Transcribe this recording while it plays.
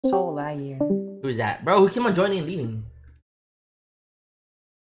So laggy. Who's that? Bro, who came on joining and leaving?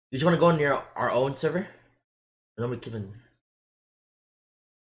 You just want to go near our own server? Or nobody keeping...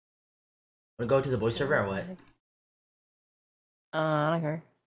 Wanna go to the voice server or what? I don't care.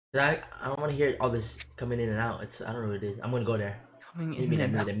 I don't want to hear all this coming in and out. I don't know what it is. I'm gonna go there. Coming in Meet me there,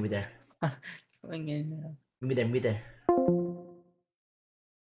 and meet out. me there, meet me there. Coming in and out. Meet me there, meet me there.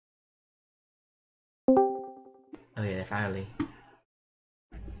 Okay, there, finally.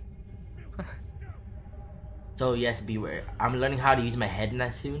 So yes, beware. I'm learning how to use my head in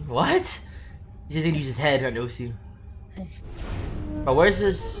that soon. What? He's just gonna use his head on Osu. But where's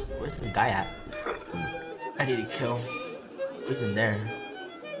this guy at? I need to kill. Who's in there?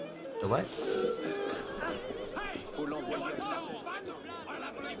 The what?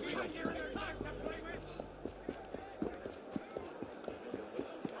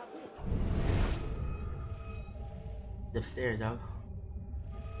 The stairs, dog.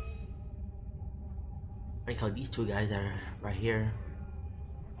 I call these two guys are right here.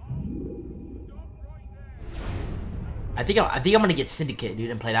 I think I'm gonna get Syndicate, dude,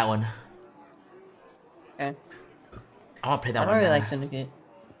 and play that one. Okay. I wanna play that I one. don't really like Syndicate.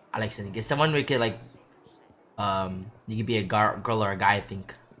 I like Syndicate. It's the one where you could like, you could be a girl or a guy. I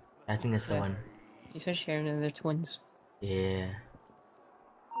think that's the one. You said sharing they're twins. Yeah.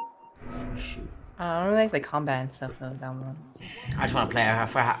 Shoot. I don't really like the combat and stuff though. That one. I just want to play.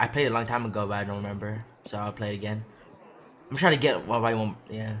 I played it a long time ago, but I don't remember, so I'll play it again. I'm trying to get one by one.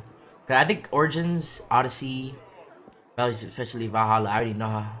 Yeah. Cause I think Origins, Odyssey, especially Valhalla. I already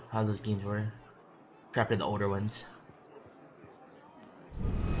know how those games were. Try to play the older ones.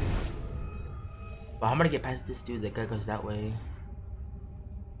 But how am I gonna get past this dude? That guy goes that way.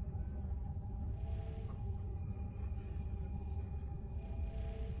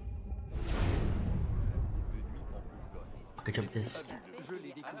 I could jump this.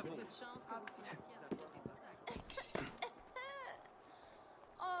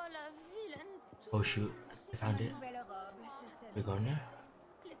 Oh shoot, I found it. We're going there.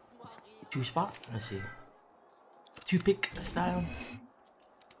 Two spot? Let's see. Two pick style.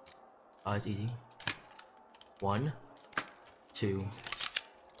 Oh, it's easy. 1, 2.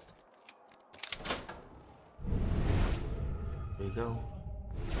 There you go.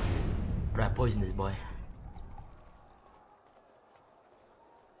 How do I poison this boy?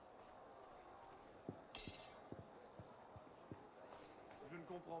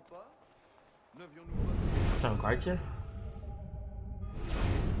 Some guards here?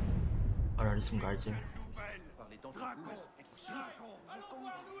 Oh, there's some guards here.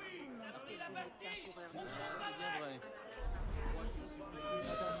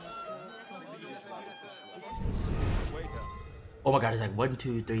 Oh my god, it's like 1,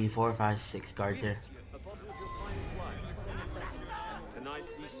 2, 3, 4, 5, 6 guards here. Tonight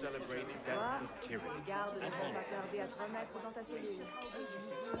we celebrate the death of tyranny.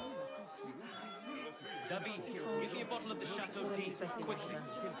 David, give me a bottle of the Chateau d'If, quickly.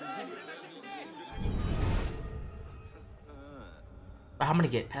 How am I gonna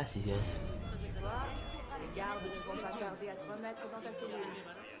get past these guys?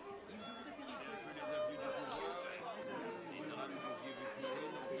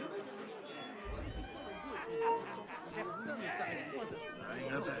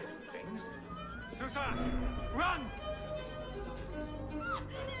 Susan, run!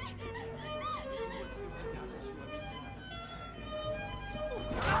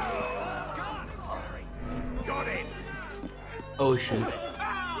 Got it! Oh shoot.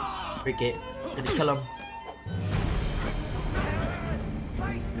 Break it. Did it kill him?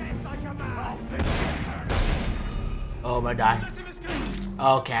 Oh my god.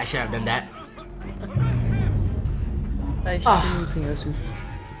 Okay, I should have done that. Streaming playing Osu.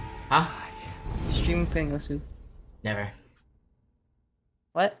 Huh? Streaming playing Osu. Never.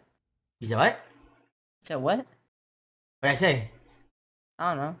 What? You said what? You said what? What did I say? I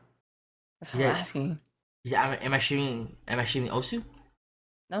don't know. That's what You I'm said- asking. You said, am I streaming Osu?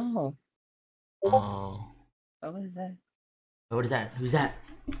 No. Oh. What was that? What is that? Who's that?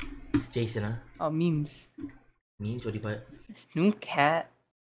 It's Jason, huh? Oh, memes. Memes? What do you put? Snoop Cat.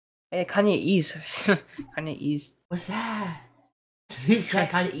 Hey, Kanye East. Kanye East. What's that?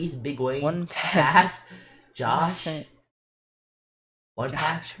 Kind of East, Big Wayne. One pass. Josh. 1%. One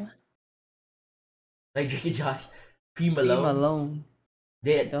pass. Josh. Like drinking Josh. Pre Leave him Malone. alone.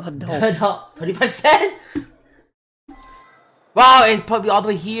 Did No, don't. 20%? Wow, it's probably all the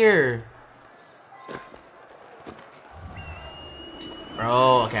way here.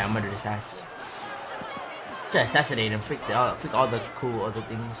 Bro, okay, I'm gonna do this fast. Should assassinate him, freak all the cool other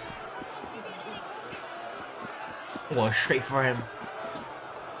things. I'm going straight for him.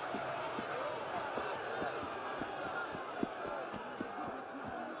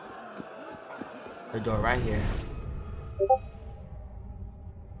 The door right here.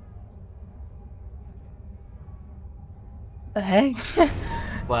 The heck?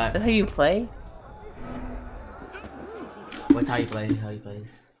 What? That's how you play? What's how you play? How you plays?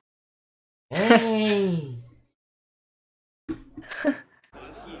 Hey! The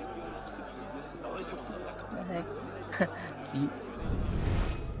heck?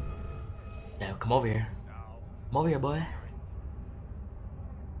 Yeah, come over here. Come over here, boy.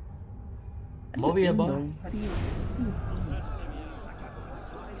 Come over here, boy. How do you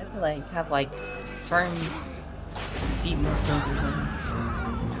have to like have like certain deep muscles or something?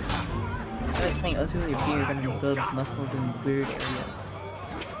 I feel like playing O2 with your beer, you're gonna build muscles in weird areas.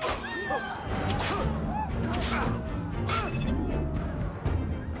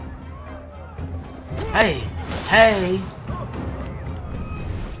 Hey! Hey!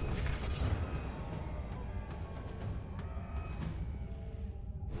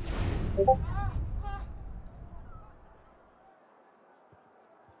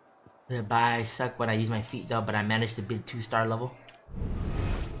 Yeah, but I suck when I use my feet though, but I managed to beat 2-star level.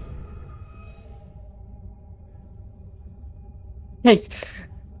 Thanks.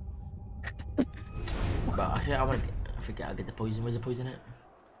 Bro, actually, I forget, I'll get the poison. Where's the poison at?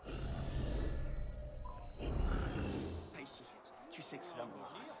 Tu sais que cela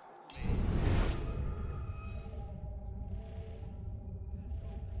m'embarrasse.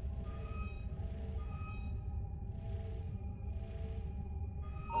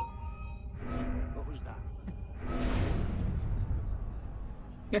 What was that?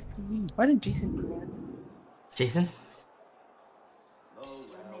 Why did Jason do that? Jason? Oh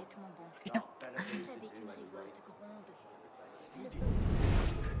well. Yeah. Better things to do anyway.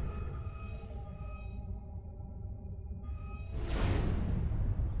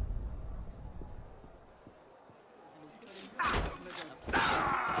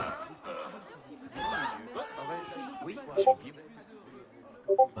 Oui,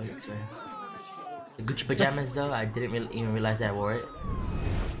 Oh, that's right. The Gucci pajamas though, I didn't even realize that I wore it.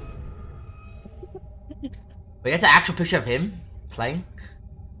 Wait, that's an actual picture of him playing?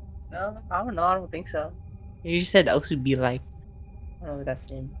 No, I don't know. I don't think so. You just said Osu be like. I don't know if that's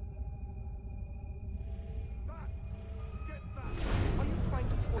him. Are you trying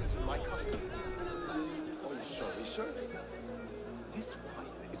to poison my customers? I'm sorry, sir. This wine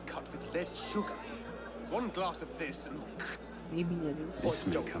is cut with lead sugar. One glass of this and Maybe it is. This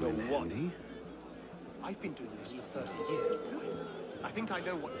may come in handy. I've been doing this for 30 years, boy. I think I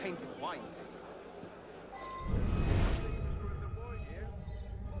know what tainted wine tastes like.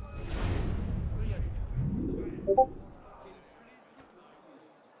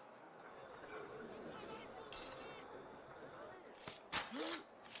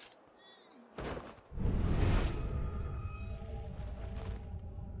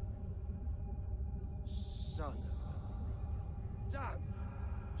 Son. Damn!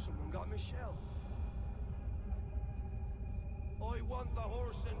 Someone got Michelle. I want the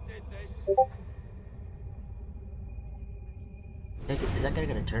horse and did this. Is that guy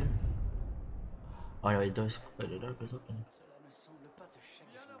gonna turn? Oh no, the door is open. Cela ne semble pas te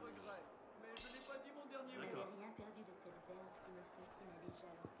chagriner. Bien un regret, mais je n'ai pas dit mon dernier mot. rien perdu de cette verve qui me fascina déjà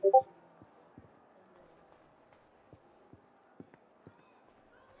lorsqu'elle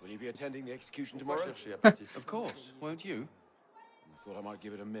Will you be attending the execution tomorrow? Of course, won't you? I thought I might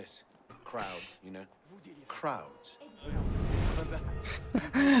give it a miss. Crowd, you know. Crowds. For that,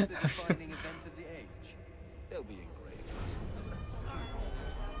 The defining event of the age. they'll be engraved.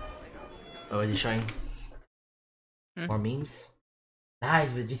 Oh, is he showing more memes?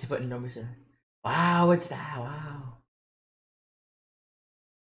 Nice, but just putting numbers in. Wow, what's that? Wow.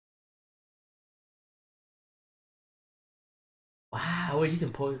 Wow, we're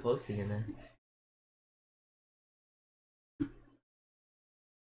just posting in there.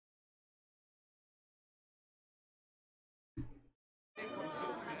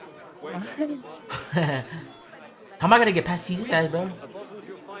 What? How am I gonna get past these guys, bro? A bottle of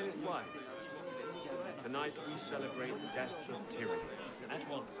your finest wine. Tonight we celebrate the death of tyranny. At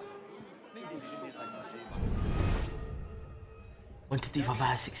once. 1, 2, 3, 4,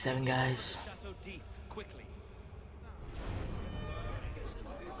 5, 6, 7 guys. Chateau d'If, quickly.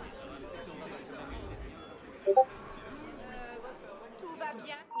 Tout va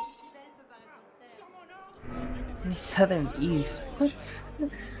bien. Southern East. What?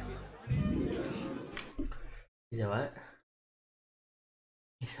 Is that what?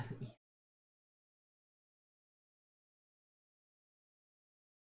 He's Southern East.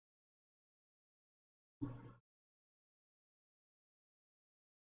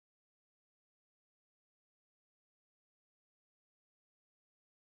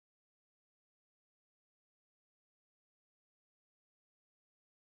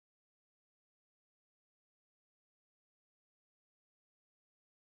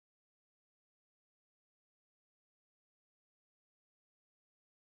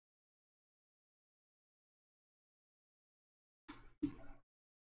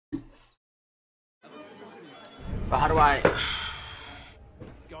 But how do I?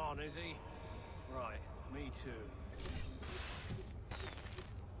 Gone, is he? Right, me too.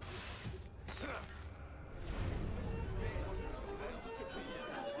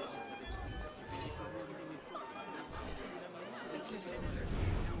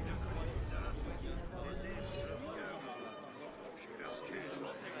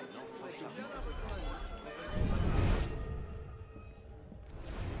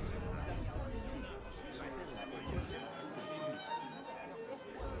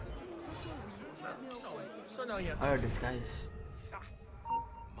 I heard this guys.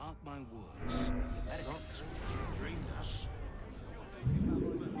 Mark my words. Rocks dream us.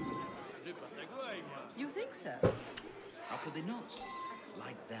 You think so? How could they not?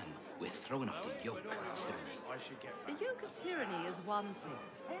 Like them, we're throwing off the yoke of tyranny. The yoke of tyranny is one thing.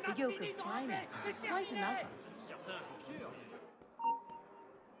 The yoke of finance is quite another.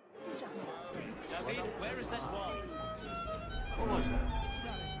 David, where is that wall? What was that?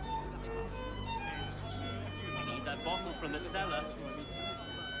 We need that bottle from the cellar.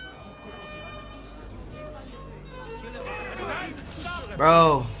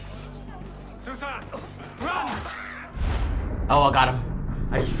 Bro. Susan! Run! Oh, I got him.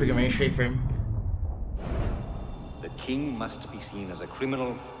 I just freaking ran straight for him. The king must be seen as a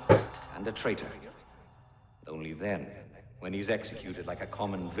criminal and a traitor. Only then, when he's executed like a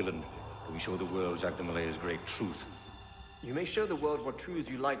common villain, do we show the world Jacques de Malay's great truth. You may show the world what truths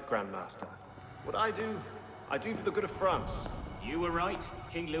you like, Grandmaster. What I do for the good of France. You were right.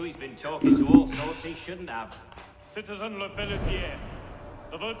 King Louis's been talking to all sorts he shouldn't have. Citizen Le Peletier,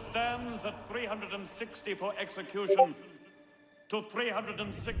 the vote stands at 360 for execution to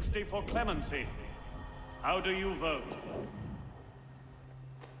 360 for clemency. How do you vote?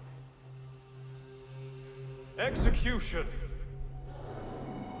 Execution.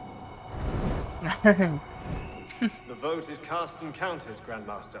 The vote is cast and counted,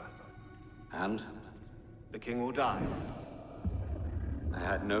 Grandmaster. And? The king will die. I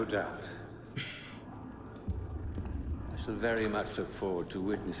had no doubt. I shall very much look forward to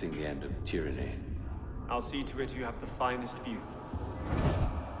witnessing the end of tyranny. I'll see to it you have the finest view.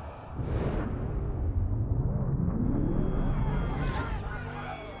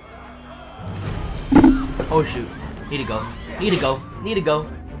 Oh shoot. Need to go. Need to go. Need to go.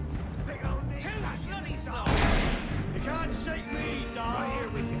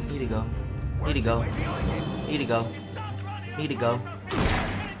 Need to go. Need to go. Need to go. Need to go.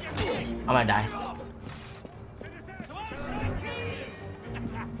 I'm gonna die.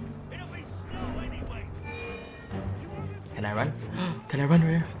 Can I run? Can I run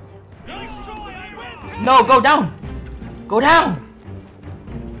here? No, go down! Go down!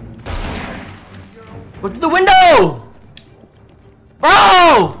 Go through the window!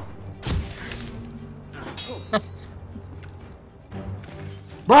 Bro!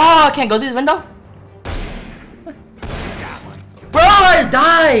 Bro, I can't go through this window? Bro, I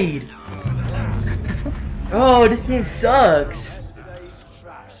died! Oh, this game sucks.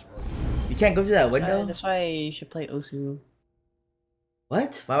 You can't go through that window? That's why you should play Osu.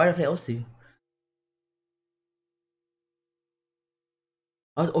 What? Why would I play Osu?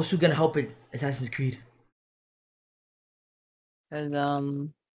 How is Osu gonna help in Assassin's Creed? Cause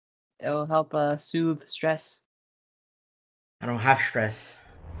it'll help soothe stress. I don't have stress.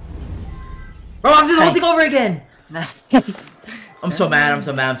 Bro, I'm doing the whole thing over again! I'm so mad, I'm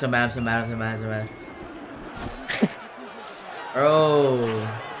so mad, I'm so mad, I'm so mad, I'm so mad, I'm so mad. Bro.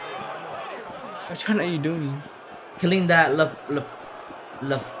 Which one are you doing? Killing that Le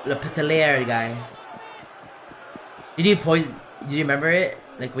Peletier guy. Did you poison? Did you remember it?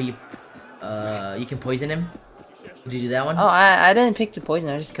 Like where you can poison him? Did you do that one? Oh, I didn't pick the poison.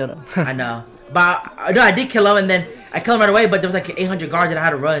 I just killed him. I know, but no, I did kill him, and then I killed him right away. But there was like 800 guards, and I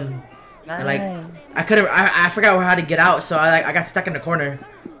had to run. Nice. And like I couldn't. I forgot how to get out, so I got stuck in the corner.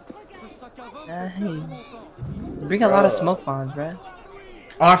 Nice. Bring a lot of smoke bombs, bro.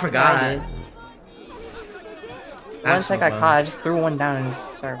 Oh, I forgot. Once I got caught, I just threw one down and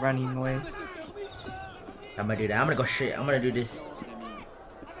just started running away. I'm gonna do that. I'm gonna go straight. I'm gonna do this.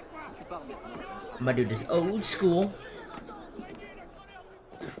 I'm gonna do this old school.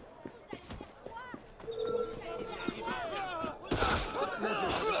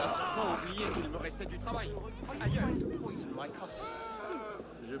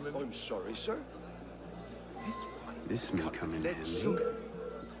 I'm sorry, sir. This may come in handy. Sugar.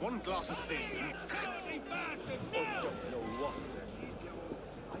 One glass of this and...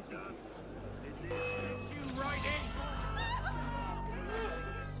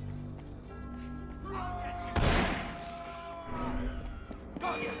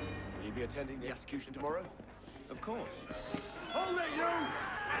 Will you be attending the execution tomorrow? Of Of course. Hold it,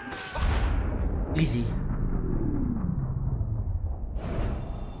 you! Easy.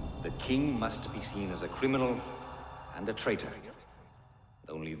 The king must be seen as a criminal and a traitor.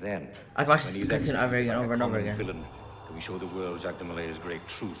 Only then, I watched when this he's cutscene over executed again, like over a and over common again. villain, do we show the world Jacques de Malay's great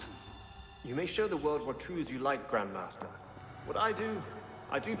truth. You may show the world what truths you like, Grandmaster. What I do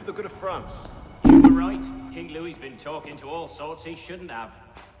for the good of France. You were right. King Louis's been talking to all sorts he shouldn't have.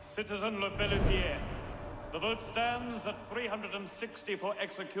 Citizen Le Peletier, the vote stands at 360 for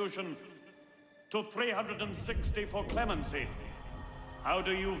execution to 360 for clemency. How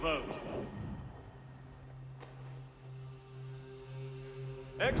do you vote?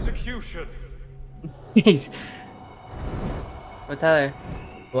 Execution. Jeez. But Tyler,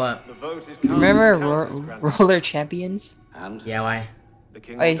 What? The vote is remember counted, Grandmaster. Roller Champions? And Yeah, why? The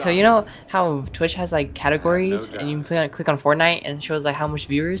king Okay, will so die. you know how Twitch has like categories, doubt. and you can click on Fortnite and it shows like how much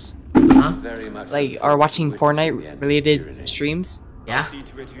viewers Huh? very much like are watching witnessing the end Fortnite of related tyranny. streams. Yeah? See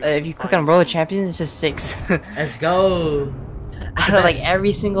to it you If you click on Roller Champions, it's just 6. Let's go. Out of like best.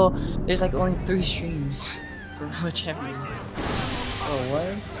 every single, there's like only 3 streams for Roller Champions. Oh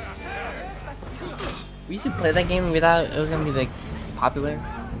what? We used to play that game and we thought it was gonna be like popular.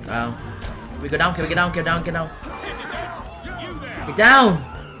 Oh. We go down, can we get down, get down, get down. Get down!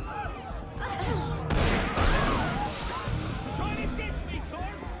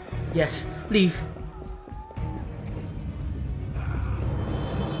 Yes, leave.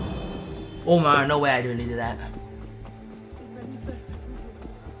 Oh my, no way I really did that.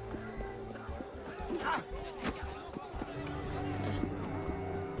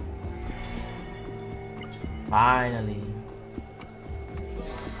 Finally.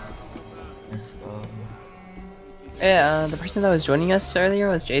 Let's go. Yeah, the person that was joining us earlier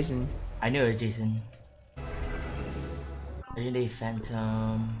was Jason. I knew it was Jason. Legendary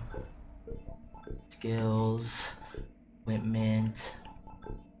Phantom. Skills. Equipment.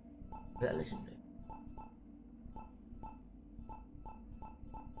 Was that legendary?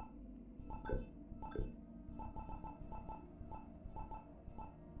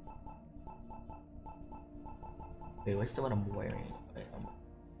 Wait, what's the one I'm wearing? Wait,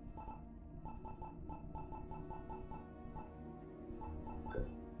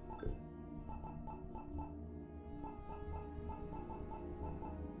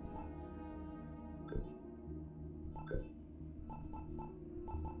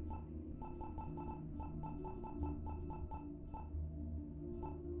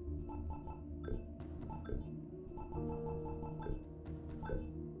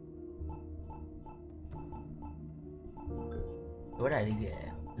 what did I get?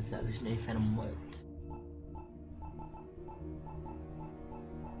 What's that legendary Phantom what?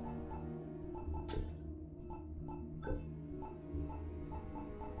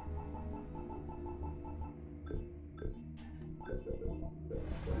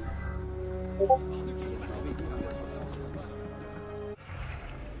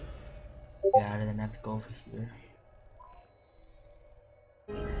 Yeah, I didn't have to go over here.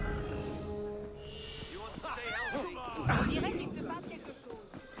 On dirait qu'il se passe quelque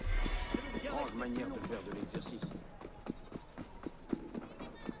chose. Étrange manière de faire de l'exercice.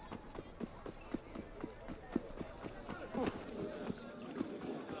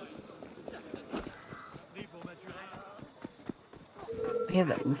 Yeah,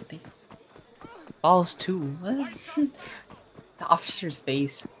 that oof thing. Balls too. What? The officer's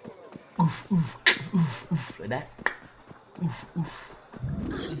face. Oof, oof, oof, oof, oof, like that. Oof, oof.